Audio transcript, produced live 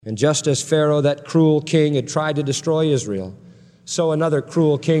And just as Pharaoh, that cruel king, had tried to destroy Israel, so another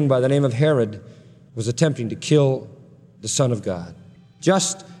cruel king by the name of Herod was attempting to kill the Son of God.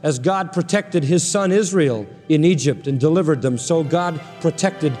 Just as God protected his son Israel in Egypt and delivered them, so God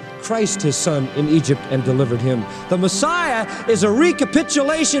protected Christ, his son, in Egypt and delivered him. The Messiah is a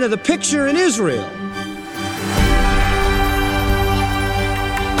recapitulation of the picture in Israel.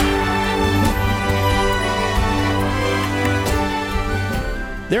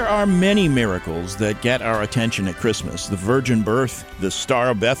 There are many miracles that get our attention at Christmas. The virgin birth, the Star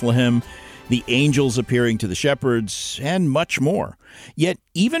of Bethlehem, the angels appearing to the shepherds, and much more. Yet,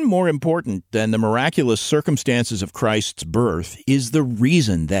 even more important than the miraculous circumstances of Christ's birth is the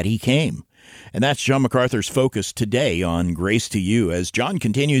reason that he came. And that's John MacArthur's focus today on Grace to You as John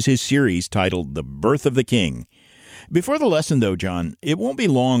continues his series titled The Birth of the King. Before the lesson, though, John, it won't be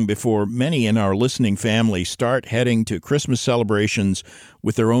long before many in our listening family start heading to Christmas celebrations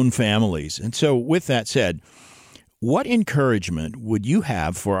with their own families. And so, with that said, what encouragement would you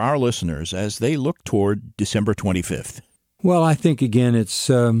have for our listeners as they look toward December 25th? Well, I think, again, it's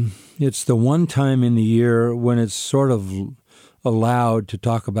the one time in the year when it's sort of allowed to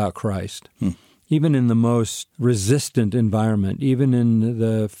talk about Christ. Even in the most resistant environment, even in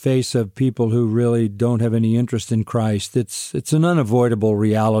the face of people who really don't have any interest in Christ, it's an unavoidable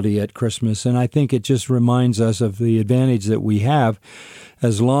reality at Christmas. And I think it just reminds us of the advantage that we have.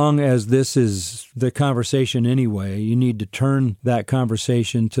 As long as this is the conversation anyway, you need to turn that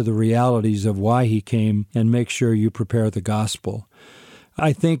conversation to the realities of why he came and make sure you prepare the gospel.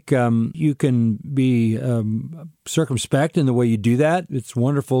 I think you can be circumspect in the way you do that. It's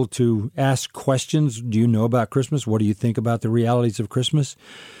wonderful to ask questions. Do you know about Christmas? What do you think about the realities of Christmas?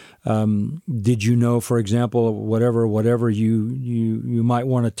 Did you know, for example, whatever you might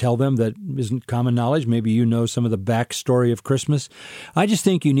want to tell them that isn't common knowledge? Maybe you know some of the backstory of Christmas. I just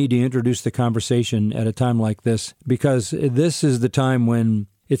think you need to introduce the conversation at a time like this, because this is the time when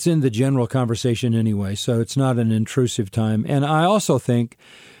it's in the general conversation anyway, so it's not an intrusive time. And I also think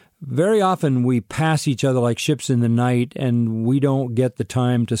very often we pass each other like ships in the night, and we don't get the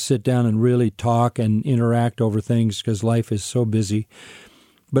time to sit down and really talk and interact over things because life is so busy.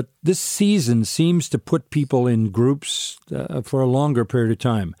 But this season seems to put people in groups for a longer period of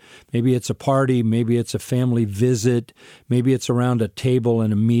time. Maybe it's a party, maybe it's a family visit, maybe it's around a table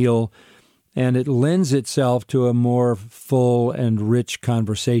and a meal. And it lends itself to a more full and rich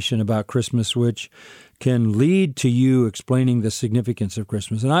conversation about Christmas, which can lead to you explaining the significance of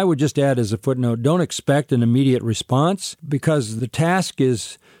Christmas. And I would just add as a footnote, don't expect an immediate response, because the task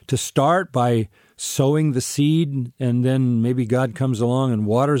is to start by sowing the seed, and then maybe God comes along and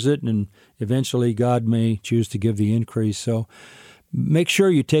waters it, and eventually God may choose to give the increase. So make sure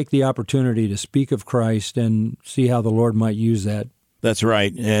you take the opportunity to speak of Christ and see how the Lord might use that. That's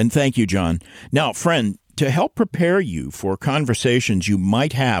right, and thank you, John. Now, friend, to help prepare you for conversations you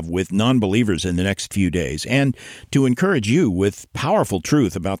might have with non-believers in the next few days, and to encourage you with powerful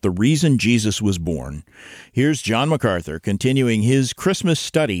truth about the reason Jesus was born, here's John MacArthur continuing his Christmas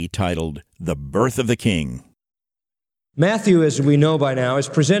study titled The Birth of the King. Matthew, as we know by now, is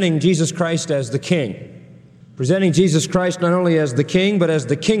presenting Jesus Christ as the King. Presenting Jesus Christ not only as the King, but as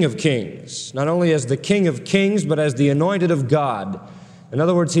the King of Kings. Not only as the King of Kings, but as the anointed of God. In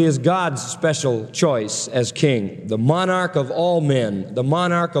other words, he is God's special choice as King, the monarch of all men, the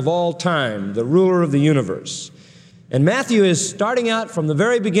monarch of all time, the ruler of the universe. And Matthew is starting out from the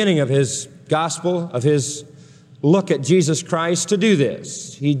very beginning of his gospel, of his look at Jesus Christ, to do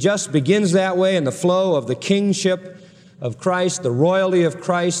this. He just begins that way in the flow of the kingship of Christ, the royalty of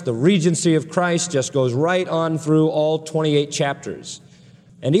Christ, the regency of Christ, just goes right on through all 28 chapters.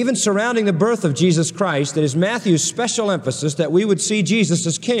 And even surrounding the birth of Jesus Christ, it is Matthew's special emphasis that we would see Jesus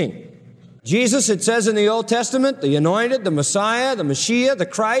as King. Jesus, it says in the Old Testament, the anointed, the Messiah, the Mashiach, the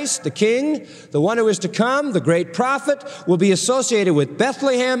Christ, the King, the one who is to come, the great prophet, will be associated with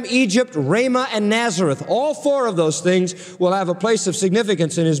Bethlehem, Egypt, Ramah, and Nazareth. All four of those things will have a place of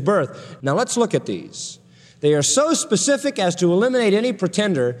significance in his birth. Now let's look at these. They are so specific as to eliminate any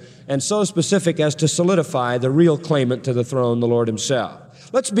pretender, and so specific as to solidify the real claimant to the throne, the Lord himself.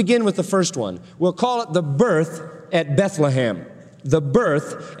 Let's begin with the first one. We'll call it the birth at Bethlehem. The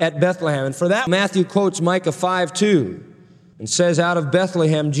birth at Bethlehem. And for that, Matthew quotes Micah 5:2 and says, out of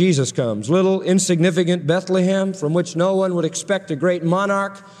Bethlehem Jesus comes. Little insignificant Bethlehem, from which no one would expect a great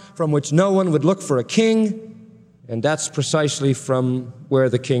monarch, from which no one would look for a king. And that's precisely from where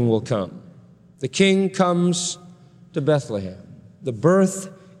the king will come. The king comes to Bethlehem. The birth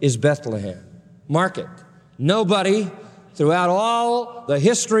is Bethlehem. Mark it. Nobody throughout all the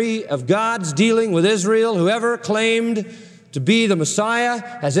history of God's dealing with Israel who ever claimed to be the Messiah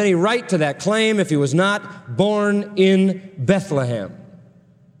has any right to that claim if he was not born in Bethlehem.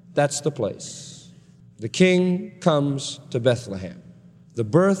 That's the place. The king comes to Bethlehem. The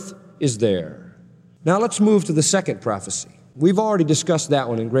birth is there. Now let's move to the second prophecy. We've already discussed that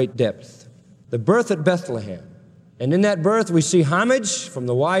one in great depth. The birth at Bethlehem. And in that birth we see homage from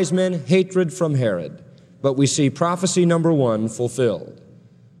the wise men, hatred from Herod. But we see prophecy number 1 fulfilled.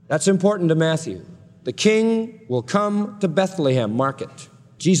 That's important to Matthew. The king will come to Bethlehem, mark it.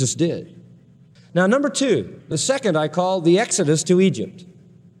 Jesus did. Now number 2, the second I call the Exodus to Egypt.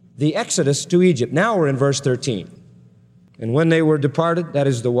 The Exodus to Egypt. Now we're in verse 13. And when they were departed, that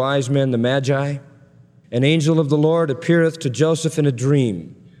is the wise men, the Magi, an angel of the Lord appeareth to Joseph in a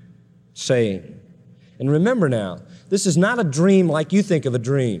dream, saying, and remember now, this is not a dream like you think of a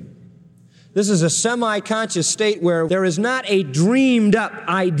dream. This is a semi-conscious state where there is not a dreamed-up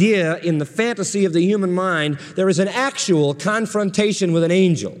idea in the fantasy of the human mind. There is an actual confrontation with an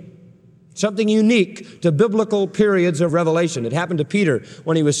angel, something unique to biblical periods of revelation. It happened to Peter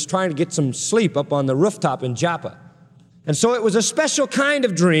when he was trying to get some sleep up on the rooftop in Joppa. And so it was a special kind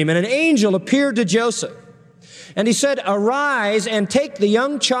of dream, and an angel appeared to Joseph. And he said, arise and take the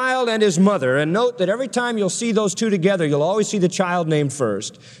young child and his mother. And note that every time you'll see those two together, you'll always see the child named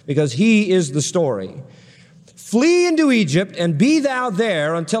first, because he is the story. Flee into Egypt, and be thou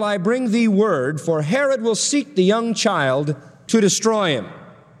there until I bring thee word, for Herod will seek the young child to destroy him.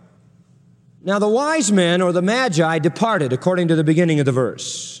 Now the wise men, or the Magi, departed according to the beginning of the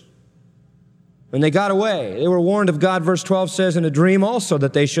verse. When they got away, they were warned of God, verse 12 says, in a dream also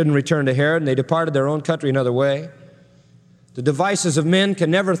that they shouldn't return to Herod, and they departed their own country another way. The devices of men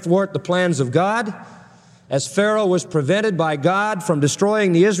can never thwart the plans of God. As Pharaoh was prevented by God from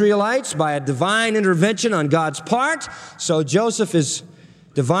destroying the Israelites by a divine intervention on God's part, so Joseph is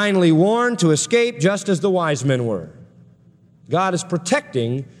divinely warned to escape just as the wise men were. God is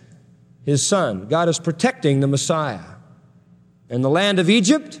protecting his son. God is protecting the Messiah. And the land of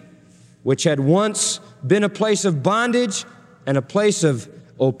Egypt, which had once been a place of bondage and a place of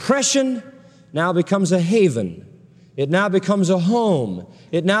oppression, now becomes a haven. It now becomes a home.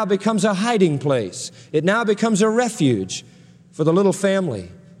 It now becomes a hiding place. It now becomes a refuge for the little family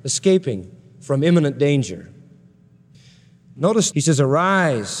escaping from imminent danger. Notice he says,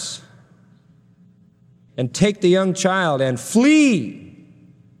 arise and take the young child and flee.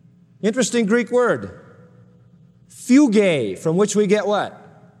 Interesting Greek word. Fuge, from which we get what?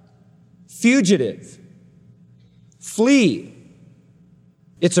 Fugitive. Flee.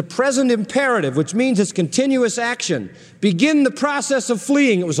 It's a present imperative, which means it's continuous action. Begin the process of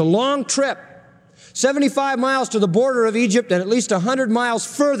fleeing. It was a long trip. 75 miles to the border of Egypt and at least 100 miles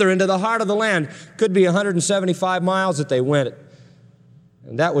further into the heart of the land. Could be 175 miles that they went.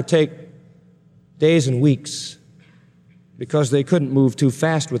 And that would take days and weeks because they couldn't move too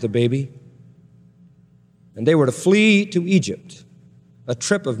fast with the baby. And they were to flee to Egypt. A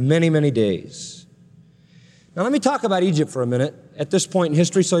trip of many, many days. Now let me talk about Egypt for a minute at this point in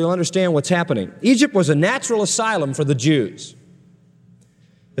history so you'll understand what's happening. Egypt was a natural asylum for the Jews,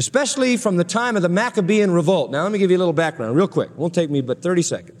 especially from the time of the Maccabean revolt. Now let me give you a little background real quick. It won't take me but 30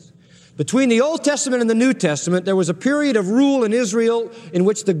 seconds. Between the Old Testament and the New Testament, there was a period of rule in Israel in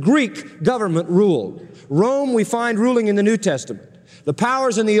which the Greek government ruled. Rome we find ruling in the New Testament. The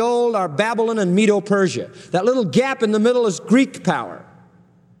powers in the Old are Babylon and Medo-Persia. That little gap in the middle is Greek power.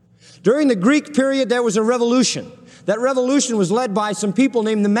 During the Greek period, there was a revolution. That revolution was led by some people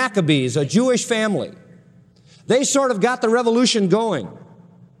named the Maccabees, a Jewish family. They sort of got the revolution going.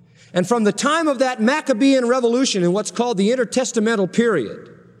 And from the time of that Maccabean revolution in what's called the intertestamental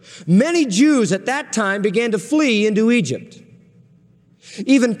period, many Jews at that time began to flee into Egypt.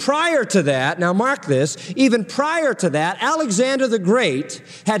 Even prior to that, now mark this, even prior to that, Alexander the Great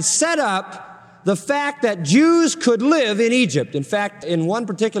had set up the fact that Jews could live in Egypt. In fact, in one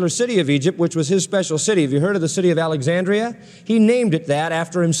particular city of Egypt, which was his special city, have you heard of the city of Alexandria? He named it that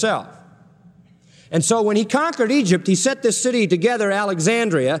after himself. And so when he conquered Egypt, he set this city together,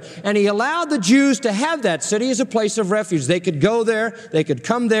 Alexandria, and he allowed the Jews to have that city as a place of refuge. They could go there, they could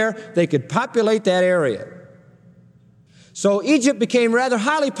come there, they could populate that area. So Egypt became rather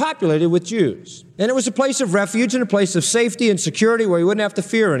highly populated with Jews. And it was a place of refuge and a place of safety and security where you wouldn't have to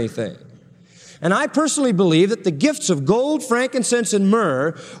fear anything. And I personally believe that the gifts of gold, frankincense, and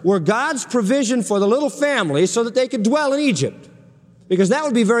myrrh were God's provision for the little family so that they could dwell in Egypt, because that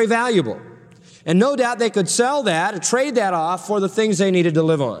would be very valuable. And no doubt they could sell that or trade that off for the things they needed to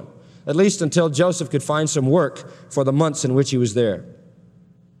live on, at least until Joseph could find some work for the months in which he was there.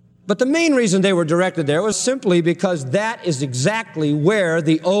 But the main reason they were directed there was simply because that is exactly where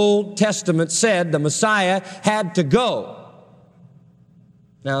the Old Testament said the Messiah had to go.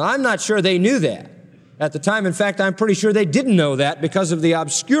 Now, I'm not sure they knew that at the time. In fact, I'm pretty sure they didn't know that because of the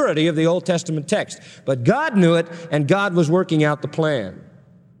obscurity of the Old Testament text. But God knew it, and God was working out the plan.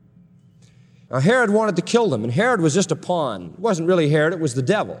 Now, Herod wanted to kill them, and Herod was just a pawn. It wasn't really Herod, it was the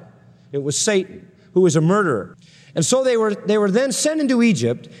devil. It was Satan, who was a murderer. And so they were then sent into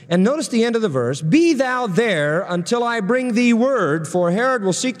Egypt, and notice the end of the verse, "Be thou there until I bring thee word, for Herod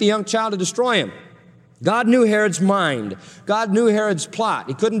will seek the young child to destroy him." God knew Herod's mind. God knew Herod's plot.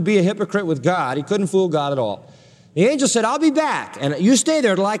 He couldn't be a hypocrite with God. He couldn't fool God at all. The angel said, "I'll be back, and you stay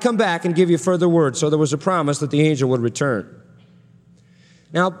there till I come back and give you further word." So there was a promise that the angel would return.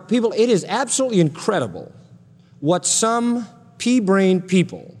 Now, people, it is absolutely incredible what some pea-brained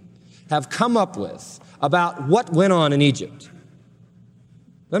people have come up with about what went on in Egypt.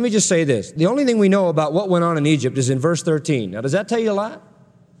 Let me just say this. The only thing we know about what went on in Egypt is in verse 13. Now, does that tell you a lot?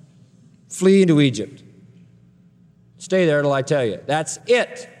 Flee into Egypt. Stay there till I tell you. That's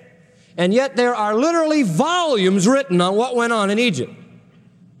it. And yet there are literally volumes written on what went on in Egypt.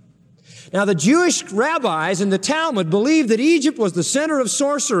 Now, the Jewish rabbis in the Talmud believed that Egypt was the center of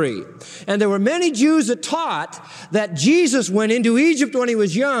sorcery. And there were many Jews that taught that Jesus went into Egypt when he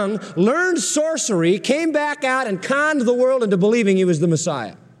was young, learned sorcery, came back out and conned the world into believing he was the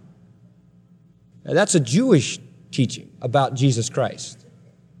Messiah. Now, that's a Jewish teaching about Jesus Christ.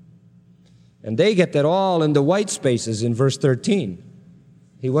 And they get that all into white spaces in verse 13.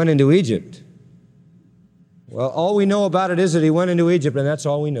 He went into Egypt. Well, all we know about it is that he went into Egypt, and that's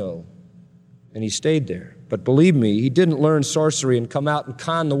all we know. And he stayed there. But believe me, he didn't learn sorcery and come out and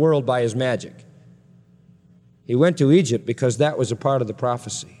con the world by his magic. He went to Egypt because that was a part of the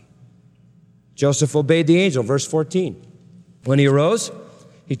prophecy. Joseph obeyed the angel, verse 14. When he arose,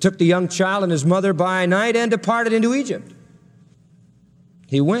 he took the young child and his mother by night and departed into Egypt.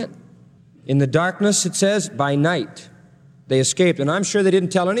 He went. In the darkness, it says, by night. They escaped. And I'm sure they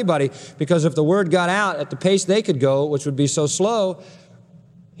didn't tell anybody, because if the word got out at the pace they could go, which would be so slow,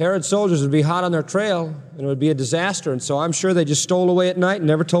 Herod's soldiers would be hot on their trail, and it would be a disaster. And so I'm sure they just stole away at night and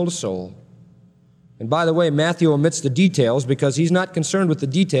never told a soul. And by the way, Matthew omits the details because he's not concerned with the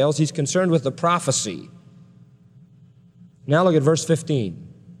details. He's concerned with the prophecy. Now look at verse 15.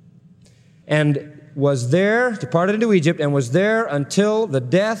 And was there, departed into Egypt, and was there until the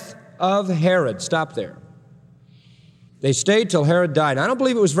death of Herod. Stop there. They stayed till Herod died. I don't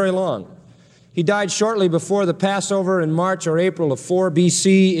believe it was very long. He died shortly before the Passover in March or April of 4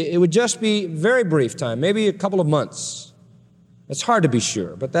 BC. It would just be very brief time, maybe a couple of months. It's hard to be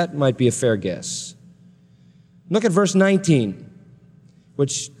sure, but that might be a fair guess. Look at verse 19,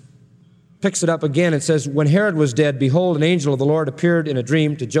 which picks it up again. It says, when Herod was dead, behold, an angel of the Lord appeared in a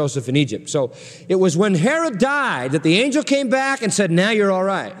dream to Joseph in Egypt. So it was when Herod died that the angel came back and said, now you're all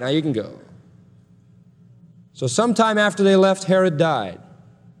right. Now you can go. So sometime after they left, Herod died.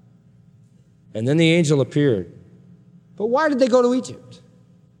 And then the angel appeared. But why did they go to Egypt?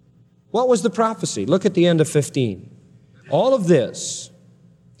 What was the prophecy? Look at the end of 15. All of this,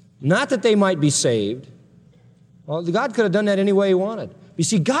 not that they might be saved. Well, God could have done that any way he wanted. You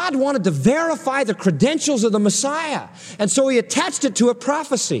see, God wanted to verify the credentials of the Messiah. And so he attached it to a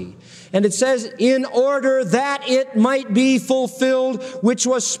prophecy. And it says, in order that it might be fulfilled, which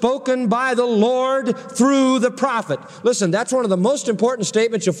was spoken by the Lord through the prophet. Listen, that's one of the most important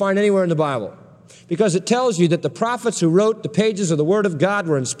statements you'll find anywhere in the Bible. Because it tells you that the prophets who wrote the pages of the Word of God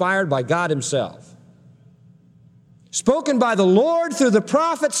were inspired by God himself. Spoken by the Lord through the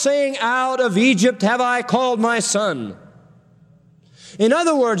prophet, saying, out of Egypt have I called my son. In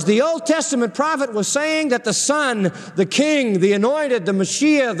other words, the Old Testament prophet was saying that the Son, the King, the Anointed, the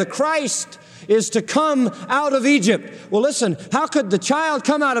Messiah, the Christ, is to come out of Egypt. Well, listen, how could the child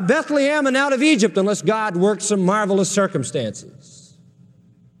come out of Bethlehem and out of Egypt unless God worked some marvelous circumstances?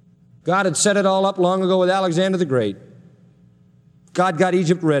 God had set it all up long ago with Alexander the Great. God got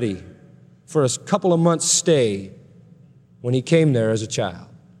Egypt ready for a couple of months' stay when he came there as a child.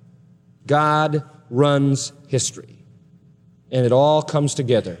 God runs history. And it all comes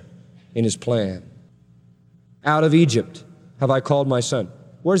together in his plan. Out of Egypt have I called my son.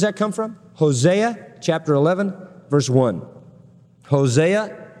 Where does that come from? Hosea chapter 11, verse 1.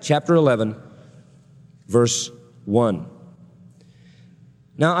 Hosea chapter 11, verse 1.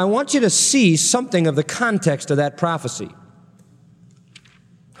 Now, I want you to see something of the context of that prophecy.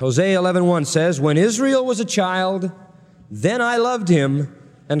 Hosea 11:1 says, when Israel was a child, then I loved him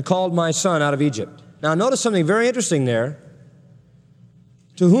and called my son out of Egypt. Now, notice something very interesting there.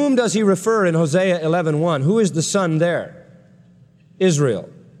 To whom does he refer in Hosea 11:1? Who is the son there? Israel.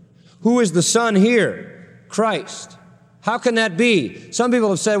 Who is the son here? Christ. How can that be? Some people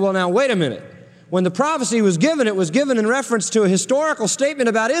have said, well, now, wait a minute. When the prophecy was given, it was given in reference to a historical statement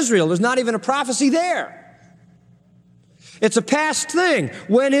about Israel. There's not even a prophecy there. It's a past thing.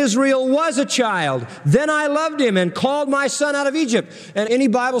 When Israel was a child, then I loved him and called my son out of Egypt. And any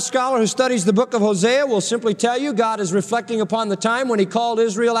Bible scholar who studies the book of Hosea will simply tell you God is reflecting upon the time when he called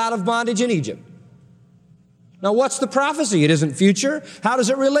Israel out of bondage in Egypt. Now, what's the prophecy? It isn't future. How does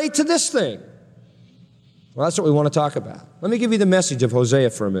it relate to this thing? Well, that's what we want to talk about. Let me give you the message of Hosea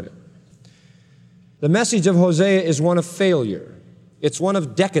for a minute. The message of Hosea is one of failure. It's one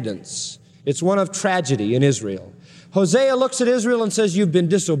of decadence. It's one of tragedy in Israel. Hosea looks at Israel and says, you've been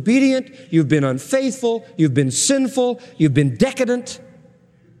disobedient, you've been unfaithful, you've been sinful, you've been decadent.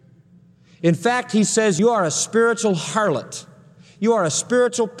 In fact, he says, you are a spiritual harlot. You are a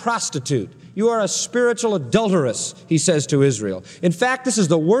spiritual prostitute. You are a spiritual adulteress, he says to Israel. In fact, this is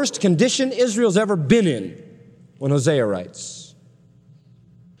the worst condition Israel's ever been in when Hosea writes.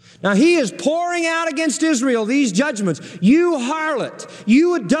 Now, he is pouring out against Israel these judgments. You harlot,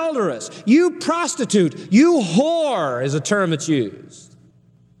 you adulteress, you prostitute, you whore is a term that's used.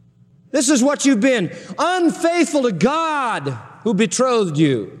 This is what you've been, unfaithful to God who betrothed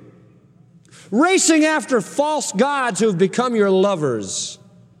you, racing after false gods who have become your lovers.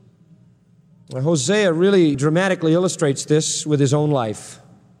 Now, Hosea really dramatically illustrates this with his own life.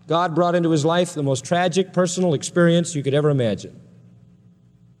 God brought into his life the most tragic personal experience you could ever imagine.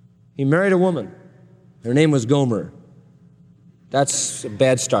 He married a woman. Her name was Gomer. That's a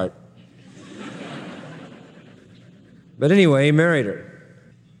bad start. But anyway, he married her.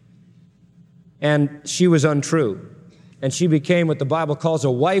 And she was untrue. And she became what the Bible calls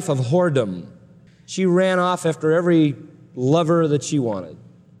a wife of whoredom. She ran off after every lover that she wanted.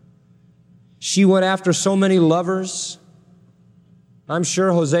 She went after so many lovers, I'm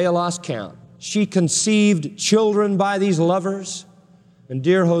sure Hosea lost count. She conceived children by these lovers. And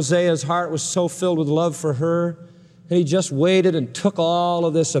dear Hosea's heart was so filled with love for her, and he just waited and took all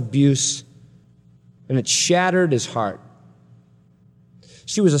of this abuse, and it shattered his heart.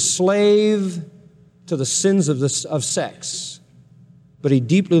 She was a slave to the sins of sex, but he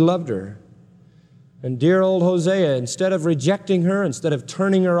deeply loved her. And dear old Hosea, instead of rejecting her, instead of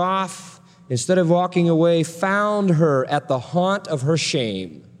turning her off, instead of walking away, found her at the haunt of her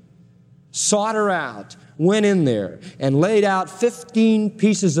shame, sought her out, went in there and laid out 15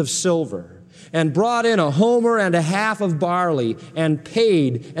 pieces of silver and brought in a homer and a half of barley and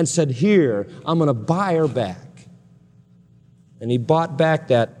paid and said, here, I'm going to buy her back. And he bought back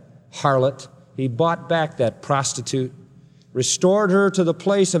that harlot. He bought back that prostitute, restored her to the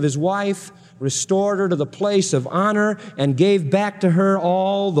place of his wife, restored her to the place of honor, and gave back to her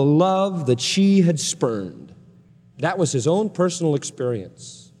all the love that she had spurned. That was his own personal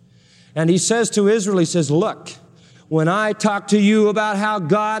experience. And he says to Israel, he says, look, when I talk to you about how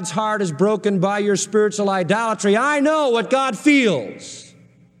God's heart is broken by your spiritual idolatry, I know what God feels.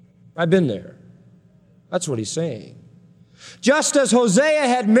 I've been there. That's what he's saying. Just as Hosea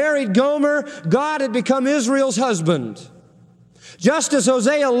had married Gomer, God had become Israel's husband. Just as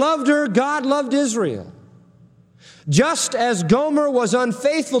Hosea loved her, God loved Israel. Just as Gomer was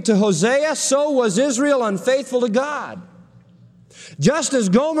unfaithful to Hosea, so was Israel unfaithful to God. Just as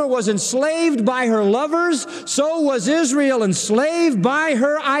Gomer was enslaved by her lovers, so was Israel enslaved by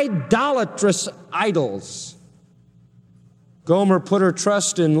her idolatrous idols. Gomer put her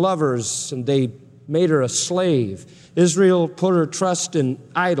trust in lovers, and they made her a slave. Israel put her trust in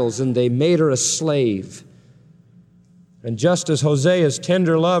idols, and they made her a slave. And just as Hosea's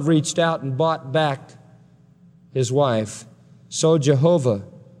tender love reached out and bought back his wife, so Jehovah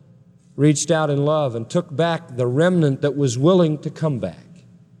reached out in love and took back the remnant that was willing to come back.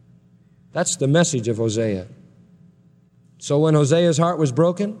 That's the message of Hosea. So when Hosea's heart was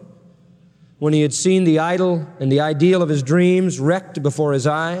broken, when he had seen the idol and the ideal of his dreams wrecked before his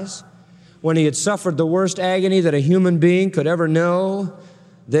eyes, when he had suffered the worst agony that a human being could ever know,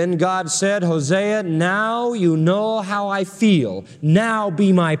 then God said, Hosea, now you know how I feel. Now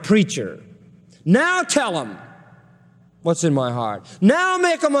be my preacher. Now tell him what's in my heart. Now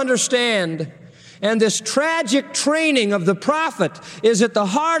make them understand. And this tragic training of the prophet is at the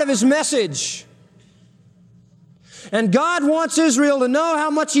heart of his message. And God wants Israel to know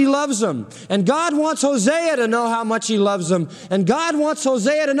how much he loves them. And God wants Hosea to know how much he loves them. And God wants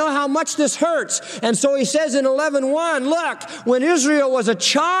Hosea to know how much this hurts. And so he says in 11:1, look, when Israel was a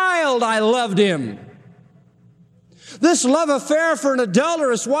child, I loved him. This love affair for an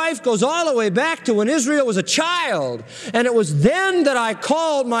adulterous wife goes all the way back to when Israel was a child. And it was then that I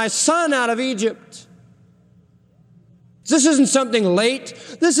called my son out of Egypt. This isn't something late.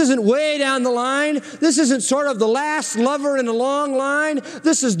 This isn't way down the line. This isn't sort of the last lover in a long line.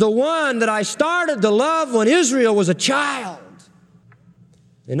 This is the one that I started to love when Israel was a child.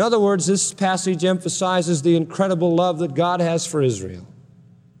 In other words, this passage emphasizes the incredible love that God has for Israel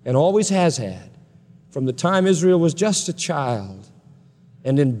and always has had from the time Israel was just a child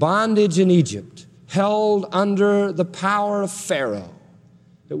and in bondage in Egypt, held under the power of Pharaoh.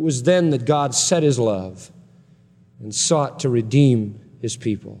 It was then that God set his love and sought to redeem his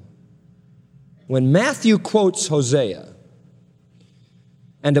people. When Matthew quotes Hosea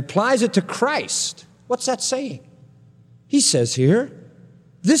and applies it to Christ, what's that saying? He says here,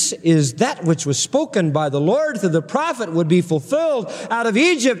 this is that which was spoken by the Lord through the prophet would be fulfilled. Out of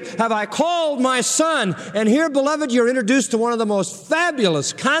Egypt have I called my son. And here, beloved, you're introduced to one of the most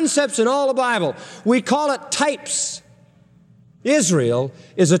fabulous concepts in all the Bible. We call it types. Israel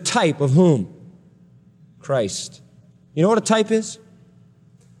is a type of whom? Christ. You know what a type is?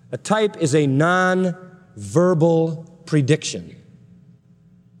 A type is a non-verbal prediction.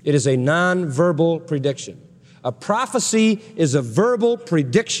 It is a non-verbal prediction. A prophecy is a verbal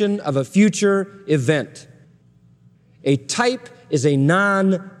prediction of a future event. A type is a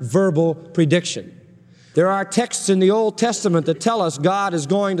non-verbal prediction. There are texts in the Old Testament that tell us God is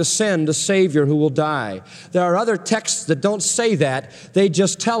going to send a Savior who will die. There are other texts that don't say that. They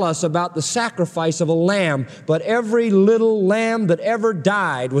just tell us about the sacrifice of a lamb. But every little lamb that ever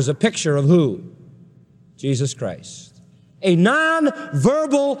died was a picture of who? Jesus Christ. A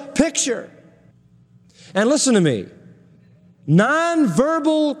non-verbal picture. And listen to me.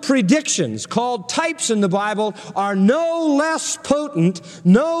 Non-verbal predictions, called types in the Bible, are no less potent,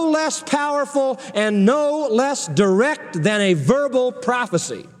 no less powerful, and no less direct than a verbal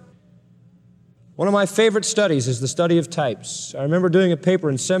prophecy. One of my favorite studies is the study of types. I remember doing a paper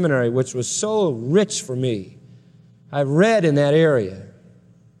in seminary which was so rich for me. I've read in that area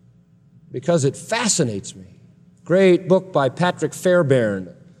because it fascinates me. Great book by Patrick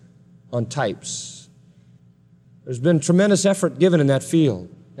Fairbairn on types. There's been tremendous effort given in that field.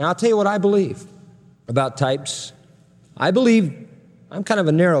 Now, I'll tell you what I believe about types. I believe, I'm kind of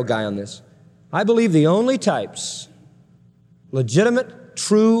a narrow guy on this. I believe the only types, legitimate,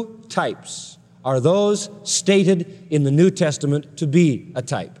 true types, are those stated in the New Testament to be a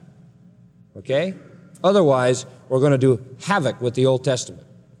type. Okay? Otherwise, we're going to do havoc with the Old Testament.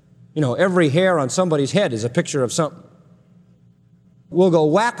 You know, every hair on somebody's head is a picture of something. We'll go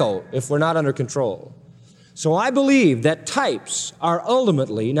wacko if we're not under control. So I believe that types are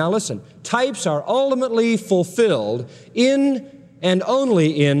ultimately, now listen, types are ultimately fulfilled in and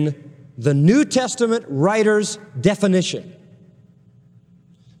only in the New Testament writer's definition.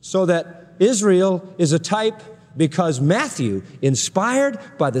 So that Israel is a type because Matthew, inspired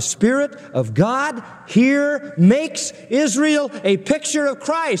by the Spirit of God, here makes Israel a picture of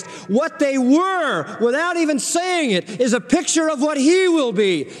Christ. What they were, without even saying it, is a picture of what He will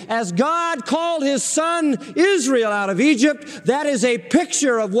be. As God called His son Israel out of Egypt, that is a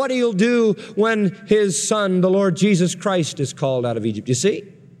picture of what He'll do when His Son, the Lord Jesus Christ, is called out of Egypt. You see?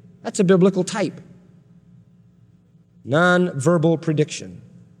 That's a biblical type. Non-verbal prediction.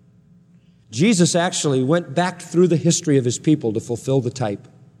 Jesus actually went back through the history of His people to fulfill the type,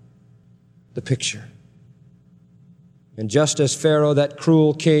 the picture. And just as Pharaoh, that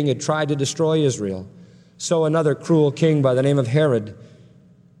cruel king, had tried to destroy Israel, so another cruel king by the name of Herod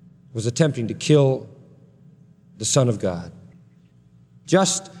was attempting to kill the Son of God.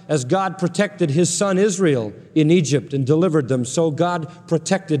 Just as God protected His son Israel in Egypt and delivered them, so God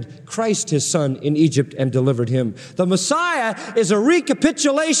protected Christ, His son, in Egypt and delivered him. The Messiah is a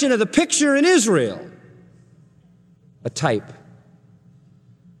recapitulation of the picture in Israel, a type.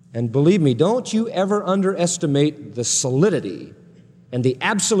 And believe me, don't you ever underestimate the solidity and the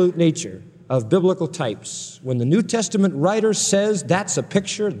absolute nature of biblical types. When the New Testament writer says that's a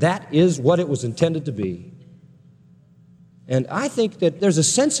picture, that is what it was intended to be. And I think that there's a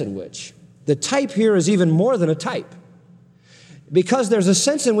sense in which the type here is even more than a type, because there's a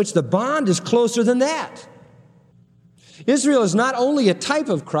sense in which the bond is closer than that. Israel is not only a type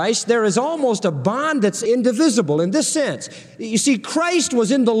of Christ, there is almost a bond that's indivisible in this sense. You see, Christ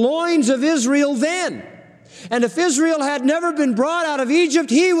was in the loins of Israel then. And if Israel had never been brought out of Egypt,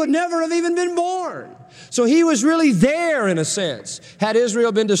 He would never have even been born. So He was really there in a sense. Had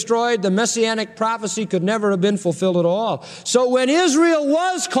Israel been destroyed, the messianic prophecy could never have been fulfilled at all. So when Israel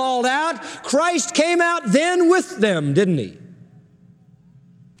was called out, Christ came out then with them, didn't He?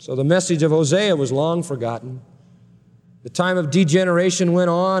 So the message of Hosea was long forgotten. The time of degeneration went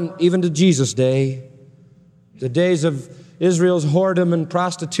on even to Jesus' day. The days of Israel's whoredom and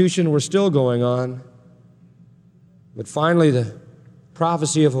prostitution were still going on. But finally, the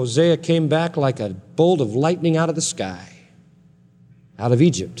prophecy of Hosea came back like a bolt of lightning out of the sky. Out of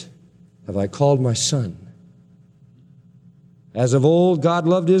Egypt have I called my son. As of old, God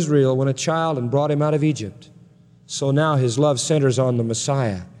loved Israel when a child and brought him out of Egypt. So now his love centers on the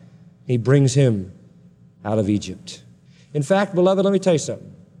Messiah. He brings him out of Egypt. In fact, beloved, let me tell you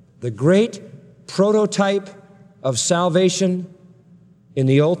something. The great prototype of salvation in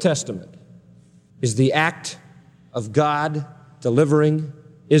the Old Testament is the act of God delivering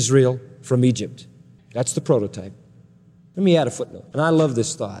Israel from Egypt. That's the prototype. Let me add a footnote, and I love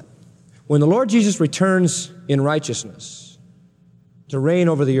this thought. When the Lord Jesus returns in righteousness to reign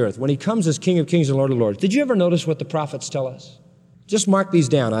over the earth, when he comes as King of Kings and Lord of Lords, did you ever notice what the prophets tell us? Just mark these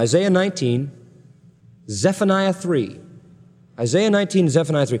down. Isaiah 19, Zephaniah 3. Isaiah 19,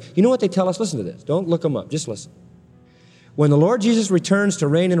 Zephaniah 3. You know what they tell us? Listen to this. Don't look them up. Just listen. When the Lord Jesus returns to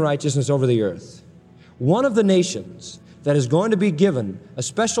reign in righteousness over the earth, one of the nations that is going to be given a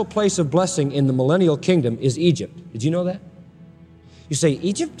special place of blessing in the millennial kingdom is Egypt. Did you know that? You say,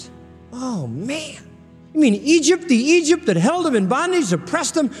 Egypt? Oh, man. You mean Egypt, the Egypt that held them in bondage,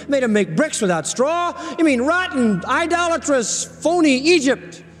 oppressed them, made them make bricks without straw? You mean rotten, idolatrous, phony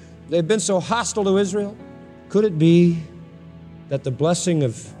Egypt? They've been so hostile to Israel. Could it be that the blessing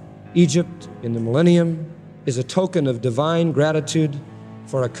of Egypt in the millennium is a token of divine gratitude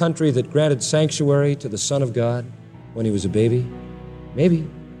for a country that granted sanctuary to the Son of God when he was a baby? Maybe.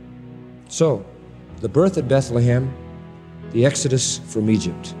 So, the birth at Bethlehem, the exodus from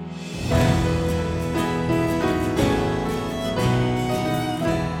Egypt.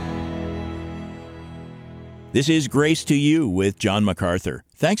 This is Grace to You with John MacArthur.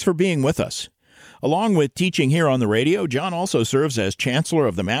 Thanks for being with us. Along with teaching here on the radio, John also serves as Chancellor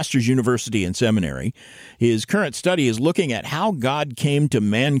of the Masters University and Seminary. His current study is looking at how God came to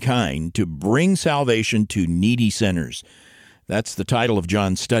mankind to bring salvation to needy sinners. That's the title of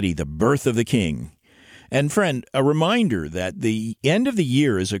John's study, The Birth of the King. And friend, a reminder that the end of the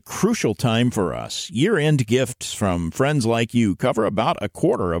year is a crucial time for us. Year-end gifts from friends like you cover about a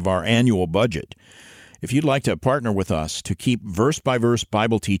quarter of our annual budget. If you'd like to partner with us to keep verse-by-verse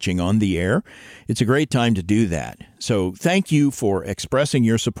Bible teaching on the air, it's a great time to do that. So thank you for expressing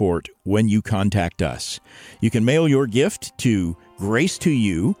your support when you contact us. You can mail your gift to Grace to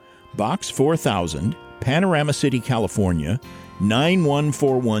You, Box 4000, Panorama City, California,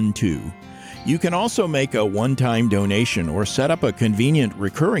 91412. You can also make a one-time donation or set up a convenient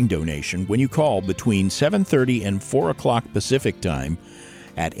recurring donation when you call between 7:30 and 4 o'clock Pacific Time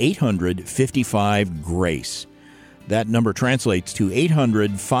at 800-55-GRACE. That number translates to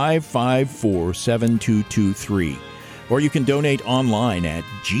 800-554-7223. Or you can donate online at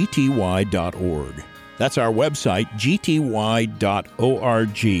gty.org. That's our website, gty.org.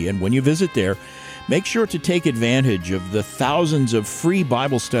 And when you visit there, make sure to take advantage of the thousands of free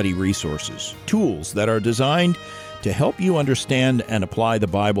Bible study resources, tools that are designed to help you understand and apply the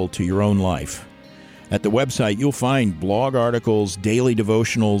Bible to your own life. At the website, you'll find blog articles, daily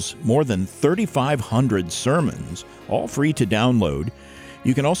devotionals, more than 3,500 sermons, all free to download.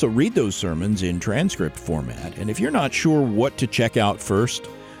 You can also read those sermons in transcript format. And if you're not sure what to check out first,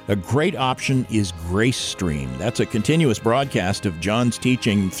 a great option is Grace Stream. That's a continuous broadcast of John's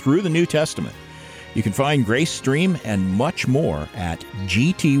teaching through the New Testament. You can find Grace Stream and much more at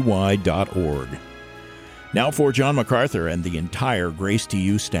gty.org. Now for John MacArthur and the entire Grace to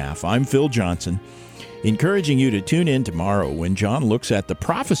You staff, I'm Phil Johnson, encouraging you to tune in tomorrow when John looks at the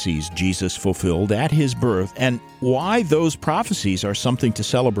prophecies Jesus fulfilled at his birth and why those prophecies are something to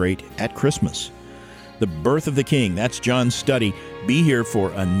celebrate at Christmas. The Birth of the King, that's John's study. Be here for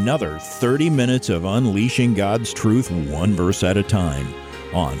another 30 minutes of unleashing God's truth one verse at a time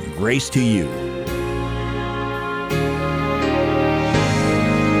on Grace to You.